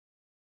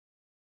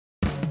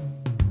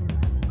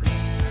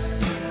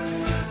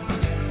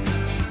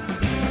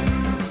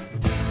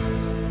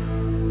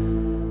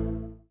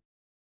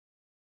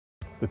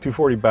The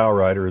 240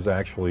 Bowrider is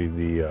actually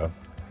the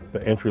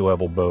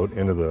entry-level boat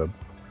into the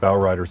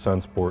Bowrider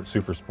Sunsport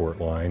Super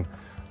Sport line.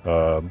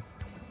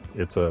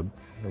 It's a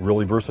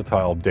really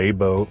versatile day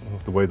boat.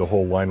 The way the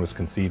whole line was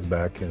conceived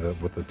back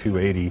with the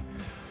 280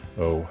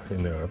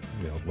 in the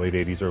late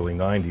 80s, early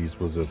 90s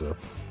was as a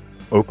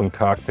open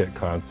cockpit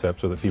concept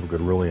so that people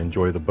could really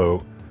enjoy the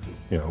boat,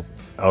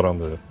 out on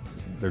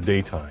their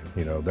daytime.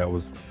 That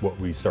was what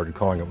we started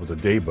calling it, was a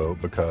day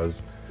boat,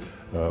 because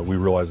we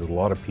realized that a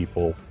lot of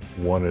people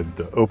wanted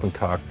the open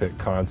cockpit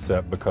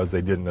concept because they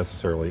didn't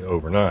necessarily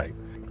overnight.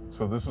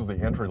 So this is the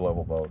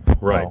entry-level boat.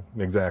 Right, Well,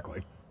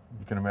 exactly.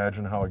 you can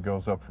imagine how it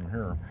goes up from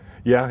here.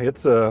 Yeah,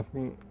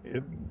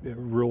 it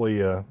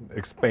really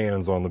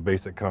expands on the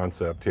basic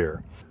concept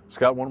here.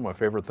 Scott, one of my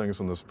favorite things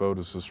in this boat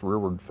is this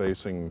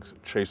rearward-facing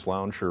chase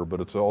lounge here,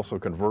 but it's also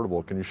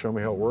convertible. Can you show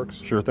me how it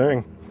works? Sure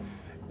thing.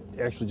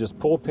 You actually just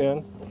pull a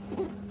pin,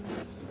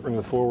 bring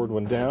the forward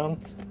one down,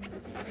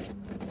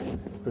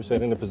 push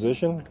that into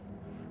position,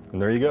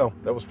 and there you go.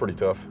 That was pretty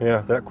tough. Yeah,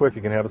 that quick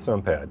you can have a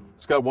sun pad.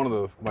 Scott, one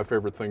of my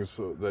favorite things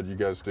that you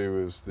guys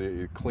do is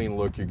the clean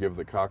look you give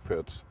the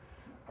cockpits.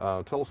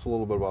 Tell us a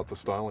little bit about the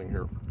styling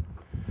here.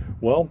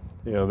 Well,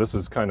 this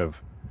is kind of,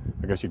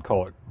 I guess you'd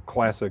call it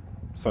classic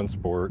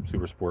Sunsport,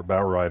 Super Sport,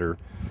 Bowrider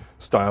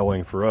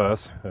styling for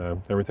us.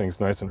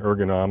 Everything's nice and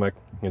ergonomic.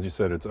 As you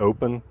said, it's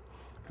open.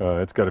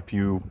 It's got a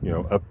few,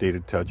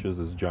 updated touches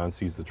as John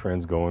sees the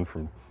trends going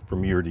from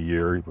year to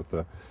year with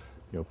the,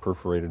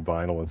 perforated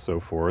vinyl and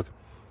so forth.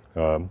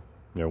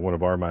 One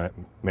of our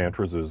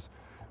mantras is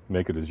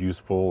make it as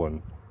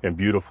useful and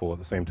beautiful at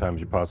the same time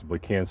as you possibly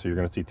can. So you're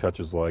going to see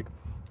touches like,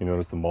 you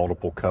notice the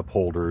multiple cup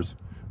holders,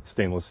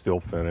 stainless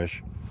steel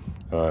finish.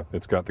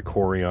 It's got the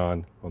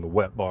Corian on the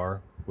wet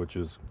bar, which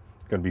is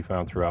going to be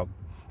found throughout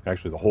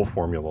actually the whole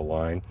Formula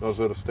line. Is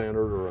that a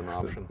standard or an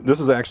option? This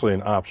is actually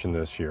an option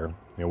this year.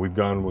 We've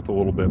gone with a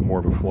little bit more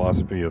of a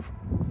philosophy of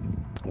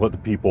let the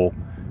people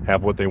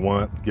have what they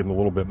want, give them a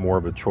little bit more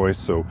of a choice.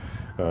 So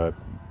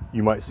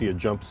you might see a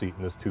jump seat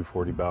in this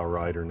 240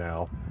 Bowrider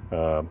now.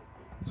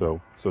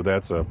 So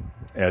that's a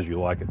as you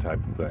like it type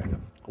of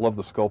thing. I love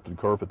the sculpted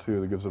carpet too.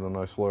 That gives it a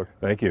nice look.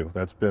 Thank you.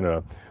 That's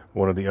been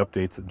one of the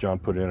updates that John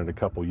put in it a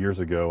couple years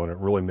ago, and it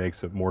really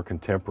makes it more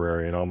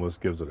contemporary and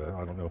almost gives it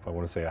I don't know if I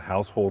want to say a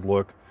household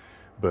look,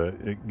 but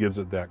it gives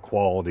it that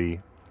quality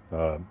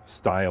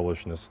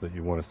stylishness that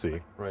you want to see.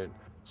 Right.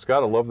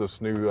 Scott, I love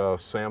this new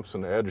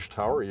Samson Edge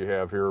tower you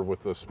have here with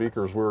the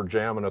speakers. We were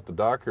jamming at the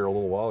dock here a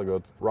little while ago.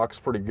 It rocks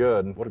pretty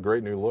good. What a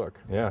great new look.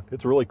 Yeah,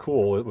 it's really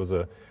cool.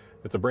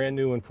 It's a brand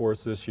new one for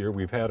us this year.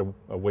 We've had a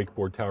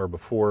wakeboard tower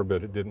before,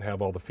 but it didn't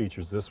have all the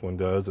features this one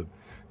does. It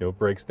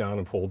breaks down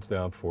and folds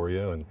down for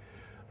you,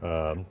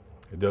 and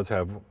it does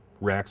have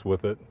racks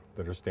with it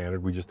that are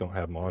standard. We just don't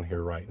have them on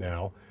here right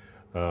now.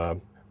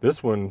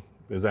 This one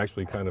is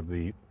actually kind of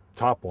the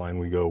top line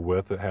we go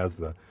with. It has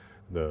the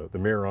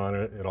mirror on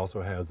it. It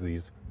also has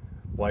these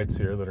lights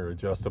here that are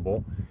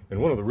adjustable. And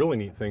one of the really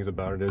neat things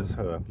about it is,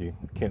 you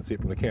can't see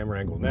it from the camera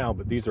angle now,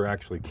 but these are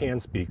actually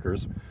can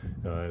speakers.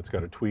 It's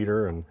got a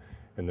tweeter and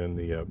then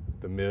the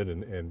mid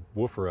and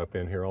woofer up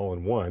in here all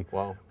in one.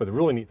 Wow. But the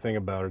really neat thing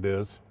about it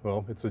is,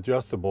 well, it's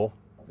adjustable.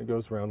 It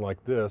goes around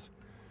like this.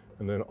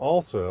 And then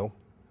also,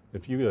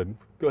 if you could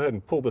go ahead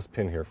and pull this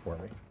pin here for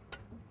me.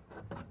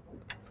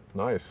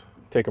 Nice.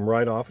 Take them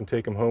right off and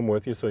take them home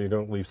with you so you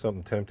don't leave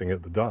something tempting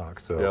at the dock.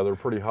 So yeah, they're a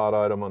pretty hot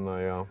item on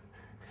the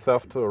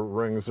theft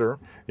rings there.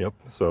 Yep.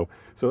 So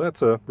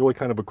that's a really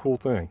kind of a cool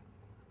thing.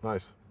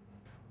 Nice.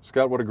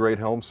 Scott, what a great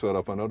helm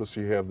setup. I notice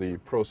you have the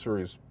Pro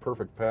Series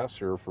Perfect Pass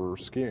here for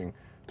skiing.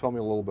 Tell me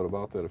a little bit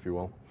about that, if you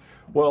will.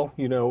 Well,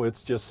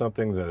 it's just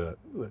something that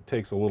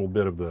takes a little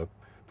bit of the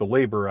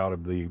labor out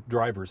of the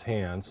driver's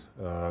hands.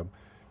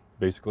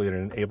 Basically, it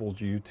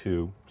enables you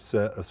to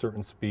set a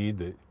certain speed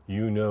that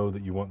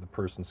you want the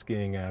person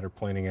skiing at or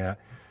planing at,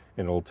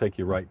 and it'll take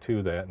you right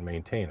to that and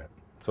maintain it.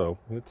 So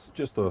it's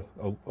just a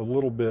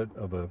little bit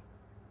of a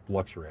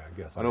luxury, I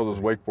guess. I know those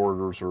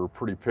wakeboarders are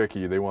pretty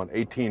picky. They want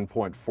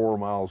 18.4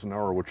 miles an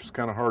hour, which is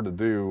kind of hard to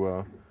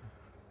do,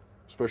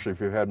 especially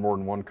if you've had more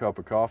than one cup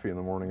of coffee in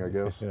the morning, I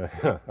guess.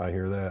 Yeah, I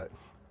hear that.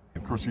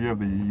 Of course, you have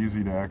the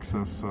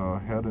easy-to-access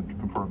head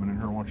compartment in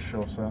here. Why don't you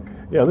show us that?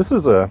 Yeah, this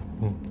is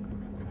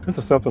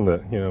something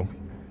that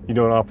you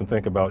don't often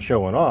think about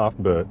showing off,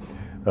 but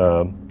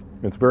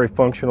it's very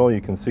functional.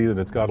 You can see that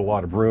it's got a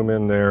lot of room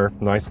in there,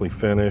 nicely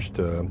finished.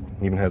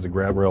 Even has a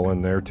grab rail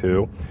in there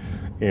too,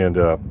 and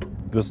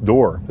this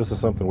is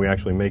something we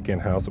actually make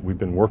in-house that we've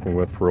been working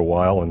with for a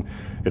while, and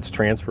it's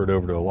transferred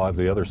over to a lot of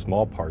the other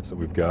small parts that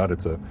we've got.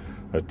 It's a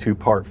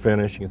two-part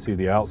finish. You can see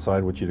the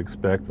outside, which you'd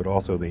expect, but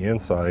also the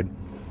inside.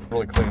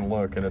 Really clean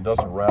look, and it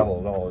doesn't rattle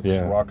at all.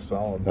 It's rock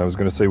solid. I was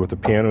going to say, with the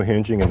piano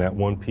hinging and that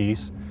one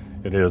piece,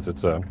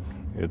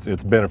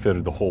 it's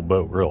benefited the whole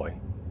boat, really.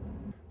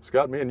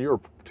 Scott, me and you are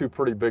two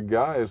pretty big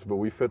guys, but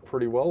we fit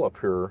pretty well up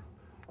here.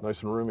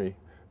 Nice and roomy.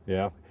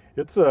 Yeah,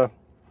 it's a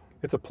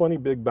plenty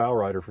big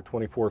Bowrider for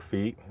 24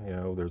 feet.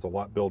 There's a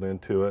lot built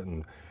into it,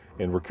 and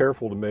we're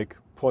careful to make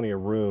plenty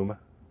of room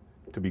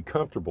to be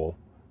comfortable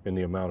in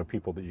the amount of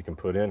people that you can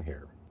put in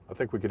here. I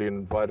think we could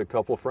invite a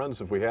couple of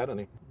friends if we had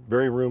any.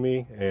 Very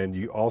roomy, and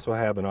you also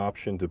have an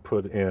option to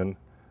put in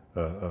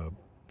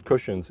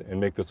cushions and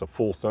make this a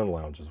full sun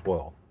lounge as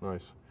well.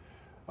 Nice.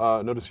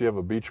 Notice you have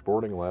a beach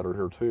boarding ladder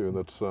here too.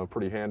 That's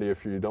pretty handy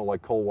if you don't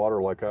like cold water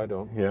like I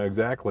don't. Yeah,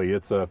 exactly.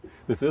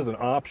 This is an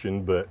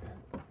option, but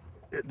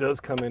it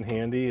does come in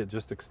handy. It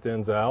just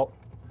extends out,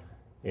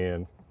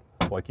 and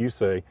like you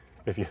say,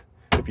 if you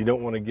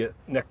don't want to get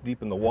neck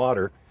deep in the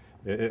water,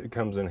 it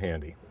comes in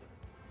handy.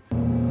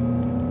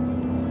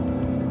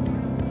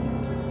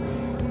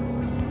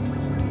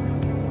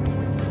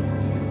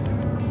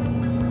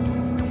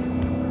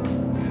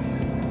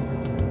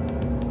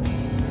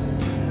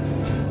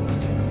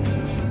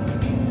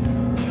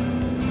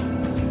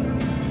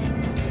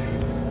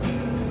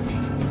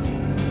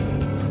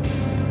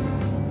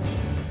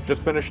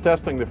 Just finished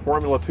testing the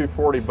Formula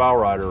 240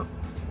 Bowrider.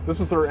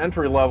 This is their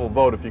entry-level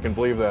boat, if you can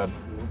believe that.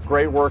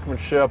 Great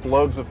workmanship,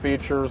 loads of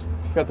features.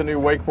 Got the new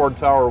wakeboard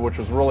tower, which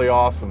is really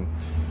awesome.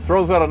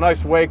 Throws out a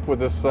nice wake with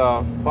this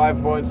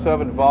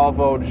 5.7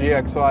 Volvo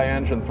GXI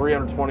engine,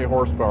 320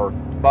 horsepower,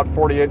 about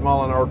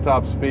 48-mile-an-hour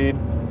top speed.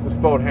 This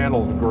boat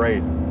handles great.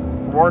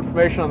 For more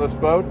information on this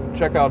boat,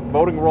 check out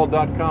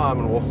boatingworld.com,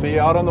 and we'll see you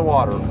out on the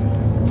water.